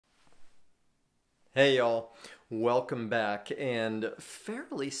Hey y'all, welcome back. And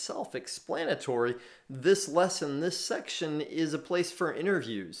fairly self explanatory, this lesson, this section is a place for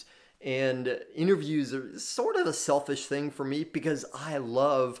interviews. And interviews are sort of a selfish thing for me because I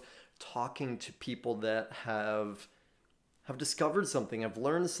love talking to people that have discovered something, have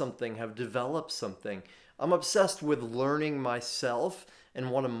learned something, have developed something. I'm obsessed with learning myself,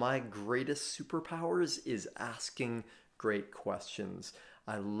 and one of my greatest superpowers is asking great questions.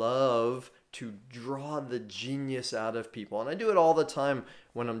 I love to draw the genius out of people, and I do it all the time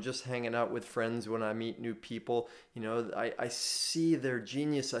when I'm just hanging out with friends, when I meet new people. I see their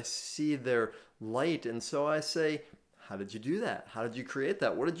genius, I see their light, and so I say, how did you do that? How did you create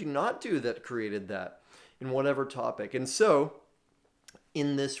that? What did you not do that created that? In whatever topic. And so,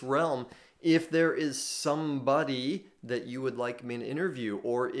 in this realm, if there is somebody that you would like me to interview,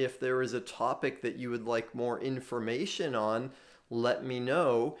 or if there is a topic that you would like more information on, let me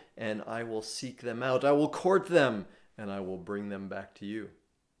know and I will seek them out. I will court them and I will bring them back to you.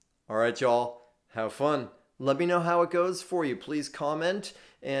 All right, y'all, have fun. Let me know how it goes for you. Please comment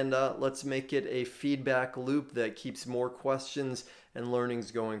and let's make it a feedback loop that keeps more questions and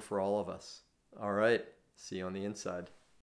learnings going for all of us. All right. See you on the inside.